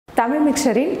தமிழ்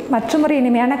மிக்சரின் மற்றொரு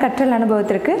இனிமையான கற்றல்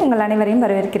அனுபவத்திற்கு உங்கள் அனைவரையும்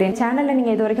வரவேற்கிறேன். சேனலை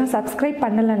நீங்கள் இது வரைக்கும் சப்ஸ்கிரைப்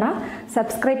பண்ணலைன்னா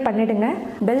சப்ஸ்கிரைப் பண்ணிவிடுங்க.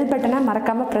 பெல் பட்டனை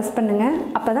மறக்காமல் ப்ரெஸ் பண்ணுங்கள்.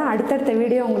 அப்போ தான் அடுத்தடுத்த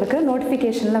வீடியோ உங்களுக்கு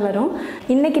நோட்டிஃபிகேஷனில் வரும்.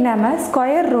 இன்றைக்கி நாம்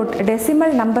ஸ்கொயர் ரூட்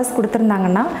டெசிமல் நம்பர்ஸ்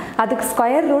கொடுத்துருந்தாங்கன்னா அதுக்கு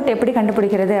ஸ்கொயர் ரூட் எப்படி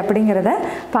கண்டுபிடிக்கிறது அப்படிங்கிறத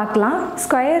பார்க்கலாம்.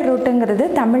 ஸ்கொயர் ரூட்டுங்கிறது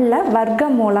தமிழில்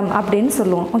வர்க்க மூலம் அப்படின்னு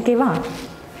சொல்லுவோம். ஓகேவா?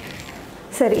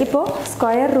 சரி, இப்போது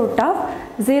ஸ்கொயர் ரூட் ஆஃப்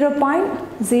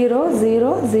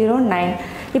 0.0009.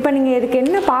 இப்போ நீங்கள் இதுக்கு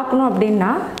என்ன பார்க்கணும் அப்படின்னா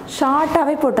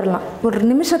ஷார்ட்டாகவே போட்டுடலாம். ஒரு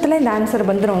நிமிஷத்தில் இந்த ஆன்சர்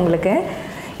வந்துடும் உங்களுக்கு.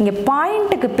 இங்கே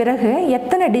பாயிண்ட்டுக்கு பிறகு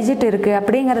எத்தனை டிஜிட் இருக்குது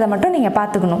அப்படிங்கிறத மட்டும் நீங்கள்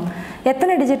பார்த்துக்கணும்.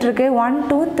 எத்தனை டிஜிட் இருக்குது? 1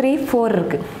 2 3 4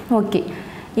 இருக்குது. ஓகே,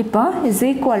 இப்போ is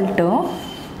equal to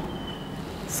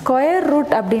square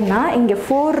root அப்படின்னா இங்கே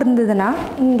 4 இருந்ததுன்னா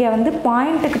இங்கே வந்து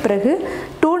பாயிண்ட்டுக்கு பிறகு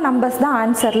 2 நம்பர்ஸ் தான்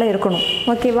ஆன்சரில் இருக்கணும்.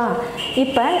 ஓகேவா?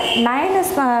 இப்போ 9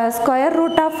 ஸ்கொயர்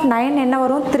ரூட் ஆஃப் 9 என்ன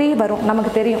வரும்? 3 வரும்,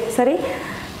 நமக்கு தெரியும். சரி,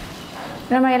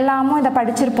 நம்ம எல்லாமும் இதை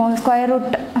படிச்சிருப்போம். Square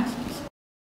root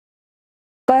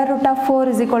of 4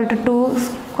 is equal to 2,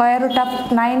 square root of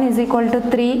 9 is equal to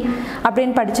 3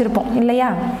 அப்படின்னு படிச்சிருப்போம் இல்லையா?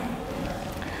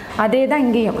 அதே தான்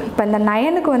இங்கேயும். இப்போ இந்த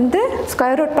 9க்கு வந்து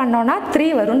ஸ்கொயர் ரூட் பண்ணோன்னா 3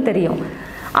 வரும்னு தெரியும்.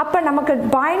 அப்போ நமக்கு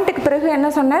பாயிண்ட்டுக்கு பிறகு என்ன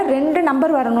சொன்னேன்? 2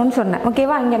 நம்பர் வரணும்னு சொன்னேன்.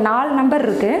 ஓகேவா? இங்கே 4 நம்பர்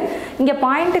இருக்குது, இங்கே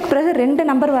பாயிண்ட்டுக்கு பிறகு 2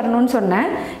 நம்பர் வரணும்னு சொன்னேன்.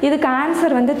 இதுக்கு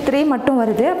ஆன்சர் வந்து 3 மட்டும்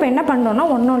வருது. அப்போ என்ன பண்ணணும்னா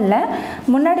ஒன்றும் இல்லை,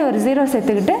 முன்னாடி ஒரு 0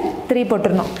 சேர்த்துக்கிட்டு 3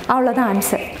 போட்டுடணும். அவ்வளோதான்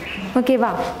ஆன்சர்.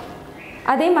 ஓகேவா?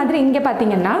 அதே மாதிரி இங்கே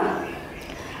பார்த்தீங்கன்னா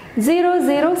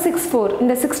 0064,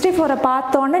 இந்த 64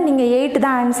 பார்த்தோன்னே நீங்கள் 8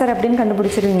 தான் ஆன்சர் அப்படின்னு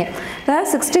கண்டுபிடிச்சிருவீங்க.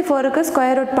 64க்கு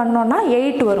ஸ்கொயர் ரூட் பண்ணோன்னா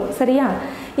 8 வரும். சரியா?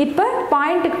 இப்போ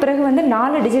பாயிண்ட்டுக்கு பிறகு வந்து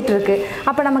 4 டிஜிட் இருக்குது.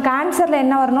 அப்போ நமக்கு ஆன்சரில்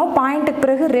என்ன வரணும்? பாயிண்ட்டுக்கு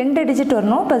பிறகு 2 டிஜிட்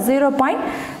வரணும். இப்போ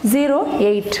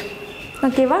 0.08.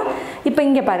 ஓகேவா? இப்போ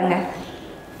இங்கே பாருங்கள்,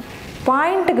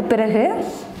 பாயிண்ட்டுக்கு பிறகு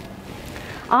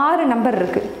 6 நம்பர்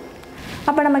இருக்குது.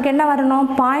 அப்போ நமக்கு என்ன வரணும்?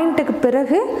 பாயிண்ட்டுக்கு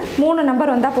பிறகு 3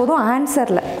 நம்பர் வந்தால் போதும்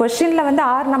ஆன்சரில். கொஷினில் வந்து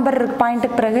 6 நம்பர் இருக்குது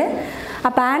பாயிண்ட்டுக்கு பிறகு.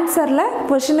 அப்போ ஆன்சரில்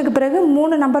கொஷினுக்கு பிறகு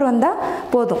 3 நம்பர் வந்தால்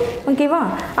போதும். ஓகேவா?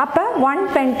 அப்போ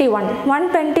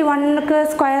 121க்கு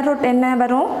ஸ்கொயர் ரூட் என்ன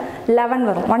வரும்? 11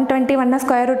 வரும். 121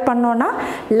 ஸ்கொயர் ரூட் பண்ணோன்னா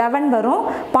 11 வரும்.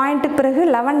 பாயிண்ட்டுக்கு பிறகு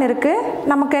 11 இருக்குது.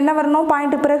 நமக்கு என்ன வரணும்?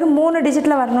 பாயிண்ட்டுக்கு பிறகு 3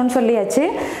 டிஜிட்டில் வரணும்னு சொல்லியாச்சு.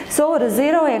 ஸோ ஒரு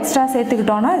 0 எக்ஸ்ட்ரா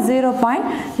சேர்த்துக்கிட்டோன்னா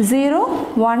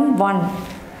 0.011.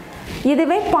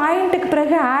 இதுவே பாயிண்ட்டுக்கு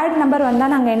பிறகு ஆட் நம்பர்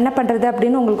வந்தால் நாங்கள் என்ன பண்ணுறது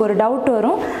அப்படின்னு உங்களுக்கு ஒரு டவுட்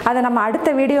வரும். அதை நம்ம அடுத்த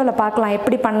வீடியோவில் பார்க்கலாம்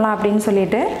எப்படி பண்ணலாம் அப்படின்னு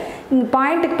சொல்லிட்டு. இந்த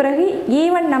பாயிண்ட்டுக்கு பிறகு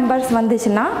ஈவன் நம்பர்ஸ்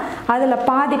வந்துச்சுன்னா அதில்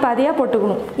பாதியாக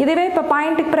போட்டுக்கணும். இதுவே இப்போ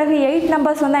பாயிண்ட்டுக்கு பிறகு 8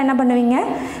 நம்பர்ஸ் வந்தால் என்ன பண்ணுவீங்க?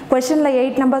 கொஷனில்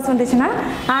 8 நம்பர்ஸ் வந்துச்சுன்னா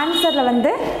ஆன்சரில்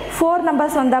வந்து 4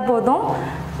 நம்பர்ஸ் வந்தால் போதும்,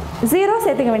 0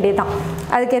 சேர்த்துக்க வேண்டியது தான்.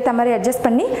 அதுக்கேற்ற மாதிரி அட்ஜஸ்ட்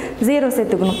பண்ணி 0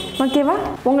 சேர்த்துக்கணும். ஓகேவா?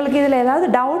 உங்களுக்கு இதில் ஏதாவது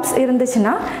டவுட்ஸ்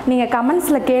இருந்துச்சுன்னா நீங்கள்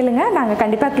கமெண்ட்ஸில் கேளுங்க, நாங்கள்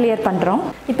கண்டிப்பாக கிளியர் பண்ணுறோம்.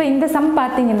 இப்போ இந்த சம்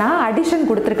பார்த்தீங்கன்னா அடிஷன்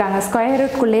கொடுத்துருக்காங்க, ஸ்கொயர்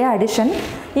ரூட்குள்ளேயே அடிஷன்.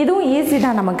 இதுவும் ஈஸி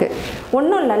தான், நமக்கு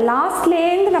ஒன்றும் இல்லை,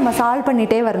 லாஸ்ட்லேருந்து நம்ம சால்வ்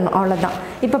பண்ணிகிட்டே வரணும், அவ்வளோதான்.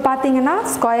 இப்போ பார்த்தீங்கன்னா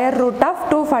square root of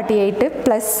 248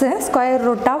 plus square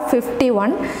root of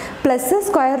 51 plus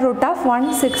square root of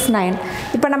 169.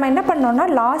 இப்போ நம்ம என்ன பண்ணோம்னா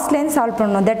லாஸ்ட்லேருந்து சால்வ்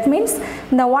பண்ணணும். தட் மீன்ஸ்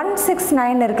இந்த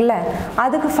 169 இருக்குல்ல,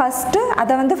 அதுக்கு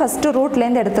அதை வந்து ஃபஸ்ட்டு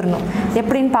ரூட்லேருந்து எடுத்துடணும்.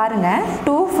 எப்படின்னு பாருங்கள்.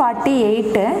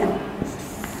 248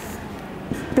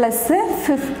 ப்ளஸ்ஸு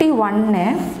 51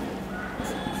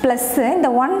 ப்ளஸ்ஸு இந்த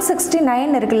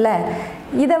 169 இருக்குல்ல,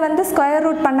 இதை வந்து ஸ்கொயர்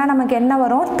ரூட் பண்ணால் நமக்கு என்ன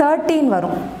வரும்? 13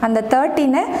 வரும். அந்த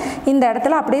 13 இந்த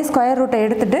இடத்துல அப்படியே ஸ்கொயர் ரூட்டை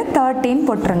எடுத்துகிட்டு 13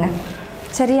 போட்டுருங்க.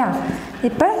 சரியா?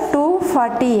 இப்போ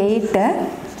 248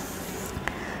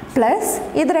 ப்ளஸ்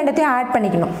இது ரெண்டுத்தையும் ஆட்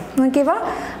பண்ணிக்கணும். ஓகேவா?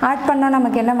 ஆட் பண்ணால்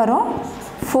நமக்கு என்ன வரும்?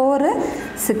 4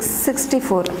 6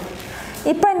 64.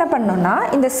 இப்போ என்ன பண்ணணும்னா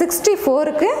இந்த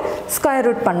 64க்கு ஸ்கொயர்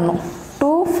ரூட் பண்ணணும்.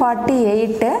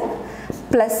 248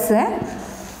 ப்ளஸ்ஸு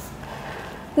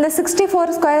இந்த 64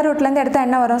 ஸ்கொயர் ரூட்லேருந்து எடுத்தால்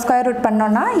என்ன வரும்? ஸ்கொயர் ரூட்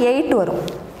பண்ணோன்னா 8 வரும்.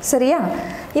 சரியா?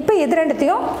 இப்போ இது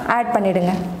ரெண்டுத்தையும் ஆட்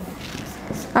பண்ணிவிடுங்க.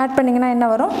 ஆட் பண்ணிங்கன்னா என்ன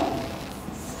வரும்?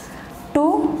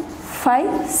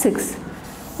 256.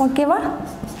 ஓகேவா?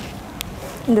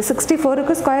 இந்த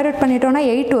 64க்கு ஸ்கொயர் ரூட் பண்ணிட்டோன்னா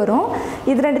 8 வரும்.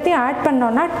 இது ரெண்டுத்தையும் ஆட்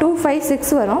பண்ணோன்னா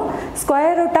 256 வரும்.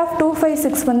 ஸ்கொயர் ரூட் ஆஃப்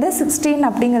 256 வந்து 16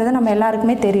 அப்படிங்கிறது நம்ம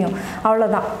எல்லாருக்குமே தெரியும்.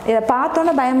 அவ்வளோதான். இதை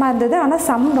பார்த்தோன்னே பயமாக இருந்தது, ஆனால்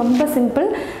சம் ரொம்ப சிம்பிள்.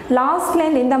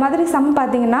 லாஸ்ட்லேருந்து இந்த மாதிரி சம்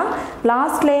பார்த்தீங்கன்னா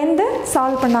லாஸ்ட்லேருந்து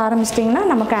சால்வ் பண்ண ஆரம்பிச்சிட்டிங்கன்னா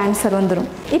நமக்கு ஆன்சர் வந்துடும்.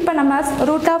 இப்போ நம்ம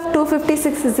root of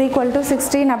 256 is equal to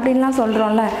 16 அப்படின்லாம்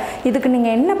சொல்கிறோம்ல, இதுக்கு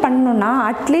நீங்கள் என்ன பண்ணணுன்னா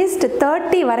அட்லீஸ்ட்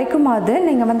 30 வரைக்குமாவது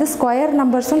நீங்கள் வந்து ஸ்கொயர்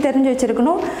நம்பர்ஸும் தெரிஞ்சு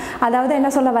வச்சுருக்கணும். அதாவது என்ன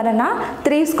சொல்ல வரேன்னா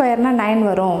 3 ஸ்கொயர்னால் 9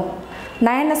 வரும்,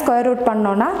 9 ஸ்கொயர் ரூட்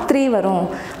பண்ணோன்னா 3 வரும்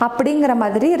அப்படிங்கிற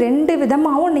மாதிரி 2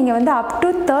 விதமாகவும் நீங்கள் வந்து அப் டு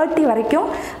 30 வரைக்கும்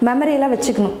மெமரியில்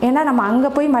வச்சுக்கணும். ஏன்னா நம்ம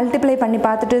அங்கே போய் மல்டிப்ளை பண்ணி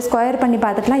பார்த்துட்டு ஸ்கொயர் பண்ணி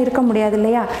பார்த்துட்டுலாம் இருக்க முடியாது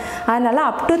இல்லையா? அதனால்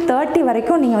அப் டு 30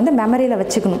 வரைக்கும் நீங்கள் வந்து மெமரியில்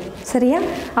வச்சுக்கணும். சரியா?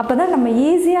 அப்போ தான் நம்ம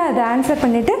ஈஸியாக அதை ஆன்சர்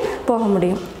பண்ணிவிட்டு போக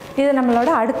முடியும். இது நம்மளோட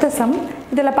அடுத்த சம்.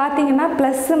 இதில் பார்த்தீங்கன்னா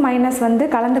ப்ளஸ் மைனஸ் வந்து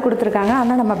கலந்து கொடுத்துருக்காங்க.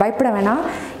 ஆனால் நம்ம பயப்பட வேணாம்.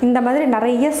 இந்த மாதிரி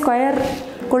நிறைய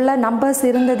ஸ்கொயருக்குள்ளே நம்பர்ஸ்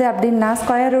இருந்தது அப்படின்னா,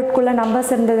 ஸ்கொயர் ரூட்குள்ளே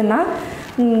நம்பர்ஸ் இருந்ததுன்னா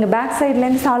பேக்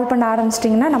சைட்லேருந்து சால்வ் பண்ண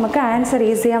ஆரம்பிச்சிட்டிங்கன்னா நமக்கு ஆன்சர்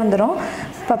ஈஸியாக வந்துடும்.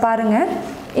 இப்போ பாருங்கள்,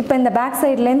 இப்போ இந்த பேக்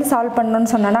சைட்லேருந்து சால்வ்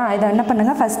பண்ணணுன்னு சொன்னோன்னா இதை என்ன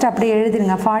பண்ணுங்கள், ஃபஸ்ட்டு அப்படியே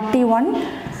எழுதிடுங்க. 41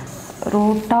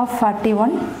 ரூட் ஆஃப்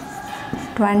 41,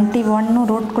 21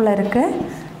 ரூட்குள்ளே இருக்குது,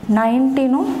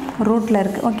 19 ரூட்டில்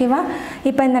இருக்குது. ஓகேவா?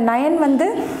 இப்போ இந்த 9 வந்து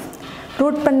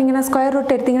ரூட் பண்ணிங்கன்னா ஸ்கொயர்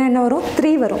ரூட் எடுத்திங்கன்னா என்ன வரும்?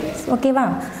 3 வரும். ஓகேவா?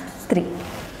 3.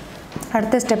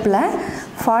 அடுத்த ஸ்டெப்பில்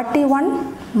 41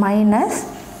 மைனஸ்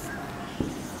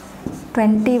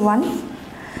 21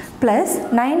 ப்ளஸ்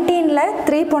 19ல்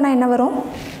 3 போனால் என்ன வரும்?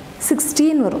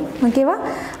 16 வரும். ஓகேவா?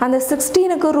 அந்த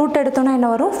 16க்கு ரூட் எடுத்தோன்னா என்ன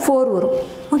வரும்? 4 வரும்.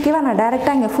 ஓகேவா? நான்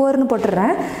டைரெக்டாக இங்கே 4ன்னு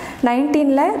போட்டுடுறேன்.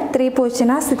 19ல் 3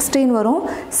 போச்சுன்னா 16 வரும்.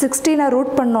 16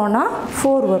 ரூட் பண்ணோன்னா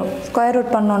 4 வரும். ஸ்கொயர்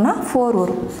ரூட் பண்ணோன்னா 4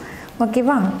 வரும்.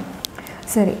 ஓகேவா?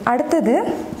 சரி, அடுத்தது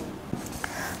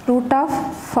ரூட் ஆஃப்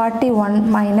 41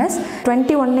 மைனஸ்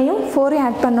 21ஐயும் 4ஐயும்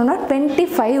ஆட் பண்ணோன்னா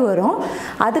 25 வரும்.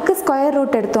 அதுக்கு ஸ்கொயர்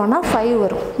ரூட் எடுத்தோன்னா 5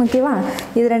 வரும். ஓகேவா?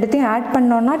 இது ரெண்டுத்தையும் ஆட்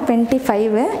பண்ணோன்னா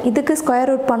 25, இதுக்கு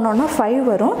ஸ்கொயர் ரூட் பண்ணோன்னா 5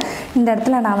 வரும். இந்த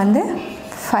இடத்துல நான் வந்து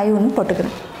 5ன்னு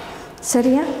போட்டுக்கிறேன்.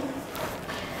 சரியா?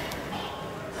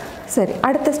 சரி,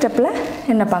 அடுத்த ஸ்டெப்பில்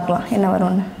என்ன பார்க்கலாம், என்ன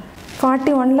வரும்னு.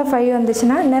 41ல் 5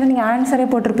 வந்துச்சுன்னா நேரம் நீங்கள் ஆன்சரே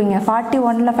போட்டிருப்பீங்க.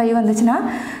 41ல் 5 வந்துச்சுன்னா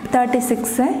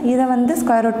 36. இதை வந்து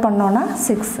ஸ்கொயர் ரூட் பண்ணோன்னா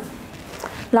 6.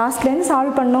 லாஸ்ட்லேருந்து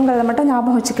சால்வ் பண்ணுங்கிறத மட்டும்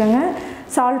ஞாபகம் வச்சுக்கோங்க.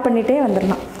 சால்வ் பண்ணிகிட்டே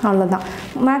வந்துடலாம். அவ்வளோதான்.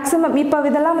 மேக்ஸிமம் இப்போ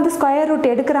இதெல்லாம் வந்து ஸ்கொயர் ரூட்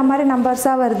எடுக்கிற மாதிரி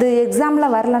நம்பர்ஸாக வருது.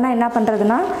 எக்ஸாமில் வரலன்னா என்ன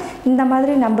பண்ணுறதுன்னா இந்த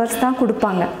மாதிரி நம்பர்ஸ் தான்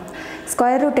கொடுப்பாங்க.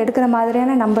 ஸ்கொயர் ரூட் எடுக்கிற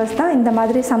மாதிரியான நம்பர்ஸ் தான் இந்த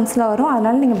மாதிரி சம்ஸில் வரும்.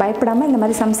 அதனால் நீங்கள் பயப்படாமல் இந்த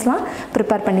மாதிரி சம்ஸ்லாம்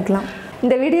ப்ரிப்பேர் பண்ணிக்கலாம்.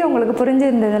 இந்த வீடியோ உங்களுக்கு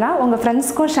புரிஞ்சிருந்ததுன்னா உங்கள்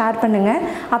ஃப்ரெண்ட்ஸ்க்கும் ஷேர் பண்ணுங்கள்.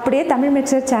 அப்படியே தமிழ்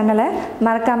மிக்சர் சேனலை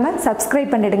மறக்காமல்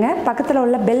சப்ஸ்கிரைப் பண்ணிவிடுங்க. பக்கத்தில்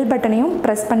உள்ள பெல் பட்டனையும்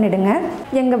ப்ரெஸ் பண்ணிவிடுங்க.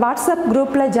 எங்கள் வாட்ஸ்அப்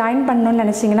குரூப்பில் ஜாயின் பண்ணணுன்னு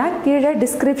நினச்சிங்கன்னா கீழே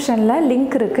டிஸ்கிரிப்ஷனில்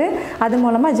லிங்க் இருக்குது. அது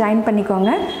மூலமாக ஜாயின்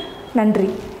பண்ணிக்கோங்க. நன்றி.